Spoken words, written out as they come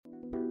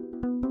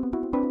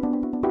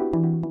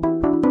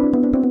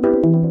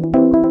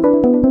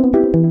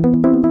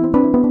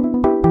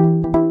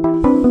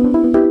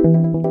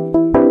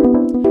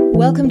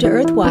Welcome to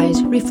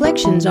Earthwise,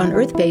 Reflections on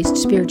Earth-Based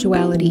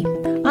Spirituality.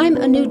 I'm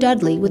Anu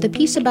Dudley with a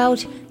piece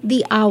about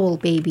the owl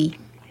baby.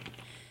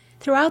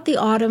 Throughout the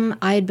autumn,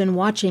 I had been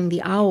watching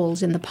the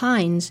owls in the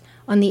pines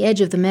on the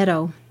edge of the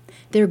meadow.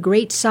 Their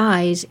great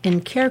size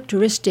and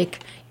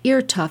characteristic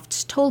ear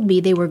tufts told me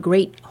they were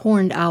great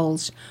horned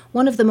owls,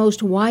 one of the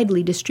most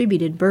widely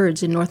distributed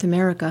birds in North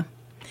America.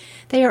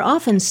 They are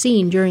often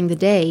seen during the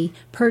day,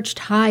 perched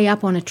high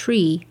up on a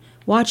tree,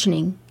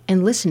 watching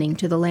and listening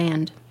to the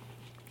land.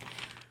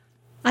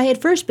 I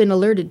had first been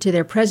alerted to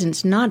their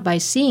presence not by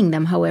seeing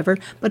them, however,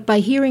 but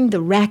by hearing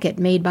the racket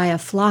made by a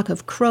flock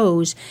of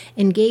crows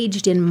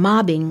engaged in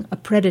mobbing a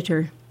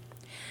predator.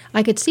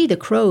 I could see the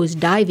crows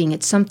diving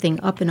at something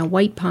up in a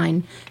white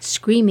pine,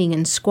 screaming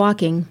and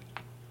squawking.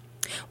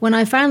 When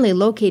I finally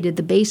located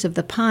the base of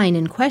the pine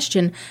in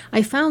question,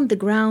 I found the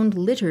ground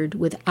littered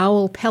with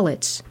owl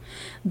pellets,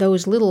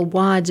 those little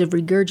wads of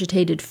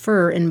regurgitated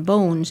fur and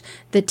bones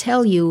that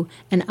tell you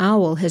an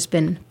owl has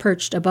been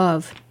perched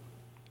above.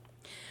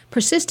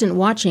 Persistent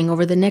watching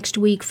over the next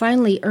week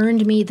finally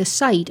earned me the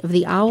sight of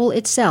the owl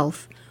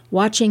itself,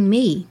 watching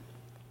me.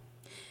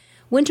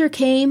 Winter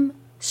came,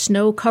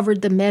 snow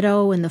covered the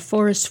meadow and the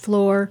forest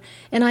floor,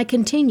 and I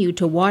continued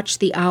to watch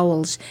the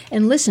owls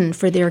and listen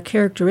for their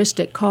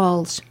characteristic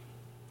calls.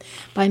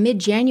 By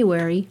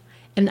mid-January,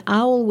 an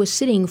owl was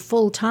sitting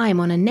full-time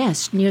on a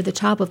nest near the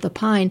top of the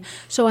pine,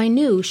 so I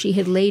knew she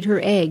had laid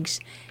her eggs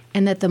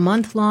and that the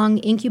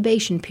month-long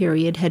incubation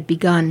period had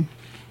begun.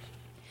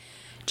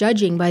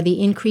 Judging by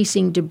the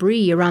increasing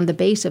debris around the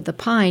base of the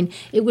pine,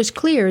 it was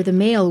clear the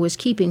male was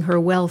keeping her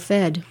well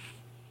fed.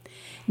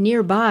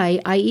 Nearby,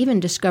 I even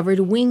discovered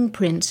wing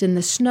prints in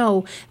the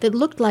snow that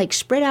looked like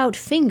spread-out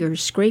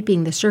fingers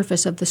scraping the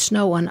surface of the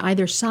snow on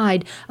either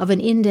side of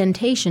an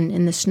indentation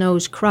in the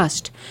snow's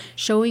crust,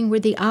 showing where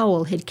the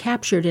owl had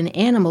captured an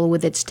animal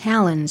with its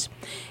talons,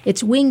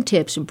 its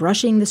wingtips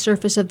brushing the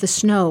surface of the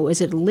snow as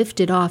it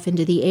lifted off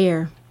into the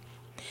air.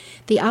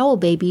 The owl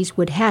babies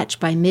would hatch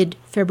by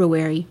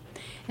mid-February,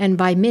 and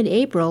by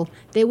mid-April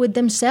they would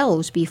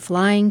themselves be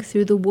flying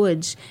through the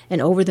woods and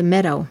over the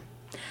meadow.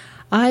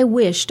 I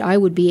wished I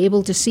would be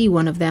able to see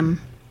one of them.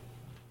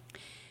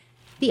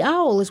 The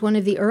owl is one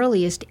of the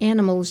earliest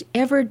animals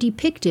ever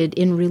depicted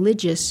in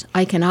religious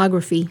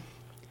iconography.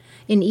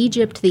 In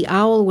Egypt, the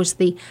owl was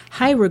the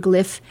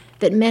hieroglyph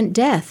that meant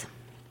death.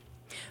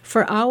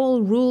 For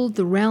owl ruled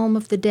the realm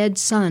of the dead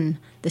sun,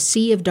 the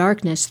sea of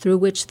darkness through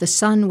which the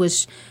sun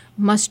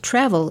must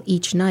travel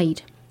each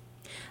night.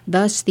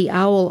 Thus, the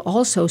owl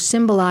also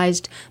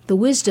symbolized the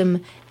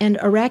wisdom and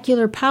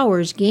oracular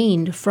powers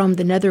gained from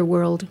the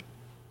netherworld.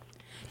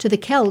 To the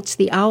Celts,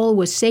 the owl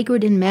was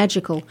sacred and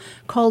magical,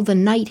 called the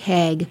night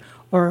hag,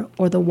 or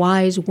the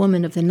wise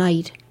woman of the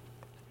night.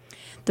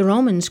 The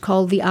Romans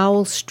called the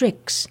owl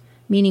Strix,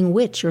 meaning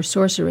witch or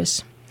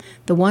sorceress,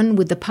 the one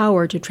with the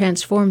power to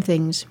transform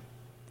things.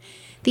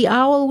 The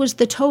owl was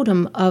the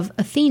totem of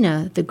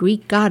Athena, the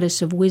Greek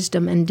goddess of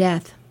wisdom and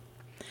death.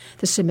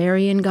 The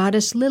Sumerian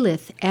goddess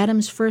Lilith,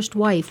 Adam's first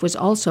wife, was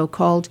also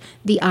called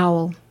the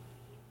owl.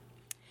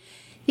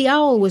 The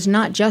owl was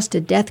not just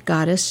a death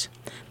goddess.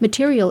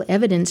 Material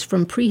evidence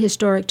from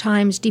prehistoric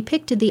times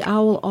depicted the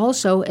owl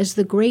also as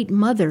the Great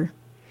Mother.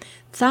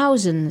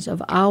 Thousands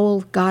of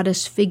owl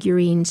goddess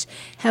figurines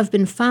have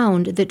been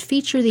found that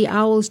feature the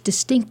owl's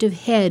distinctive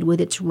head with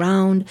its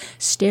round,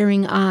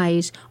 staring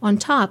eyes on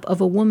top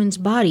of a woman's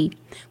body,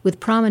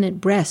 with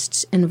prominent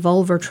breasts and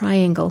vulvar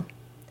triangle.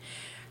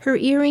 Her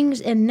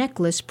earrings and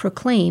necklace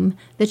proclaim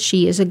that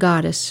she is a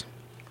goddess.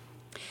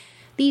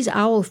 These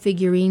owl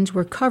figurines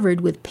were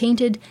covered with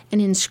painted and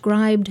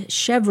inscribed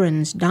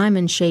chevrons,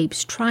 diamond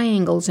shapes,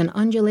 triangles, and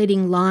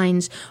undulating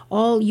lines,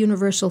 all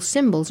universal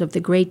symbols of the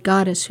great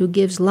goddess who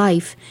gives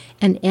life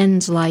and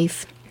ends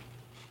life.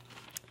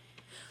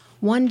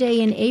 One day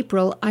in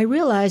April, I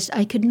realized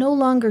I could no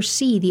longer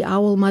see the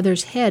owl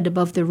mother's head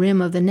above the rim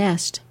of the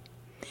nest.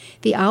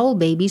 The owl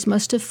babies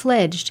must have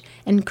fledged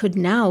and could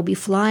now be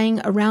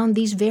flying around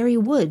these very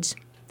woods.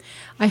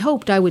 I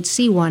hoped I would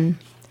see one,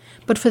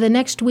 but for the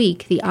next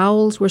week the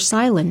owls were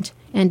silent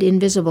and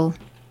invisible.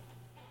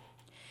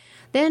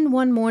 Then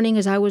one morning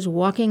as I was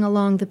walking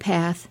along the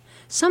path,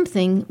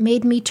 something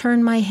made me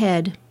turn my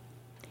head,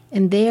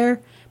 and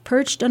there,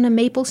 perched on a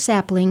maple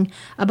sapling,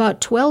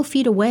 about 12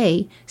 feet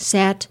away,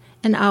 sat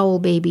an owl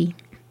baby.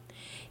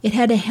 It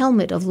had a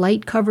helmet of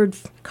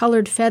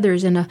light-colored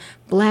feathers and a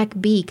black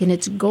beak, and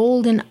its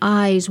golden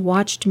eyes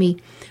watched me,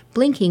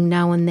 blinking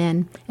now and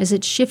then, as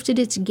it shifted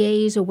its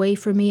gaze away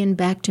from me and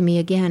back to me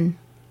again.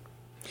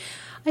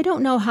 I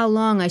don't know how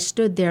long I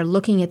stood there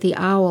looking at the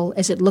owl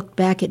as it looked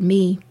back at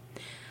me.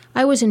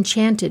 I was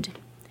enchanted.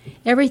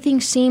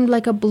 Everything seemed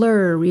like a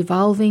blur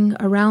revolving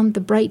around the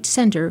bright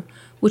center,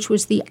 which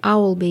was the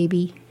owl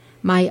baby,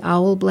 my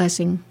owl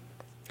blessing.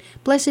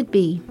 Blessed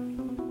be.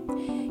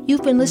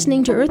 You've been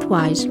listening to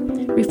Earthwise,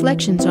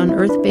 Reflections on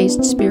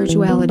Earth-Based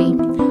Spirituality.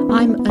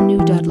 I'm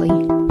Anu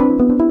Dudley.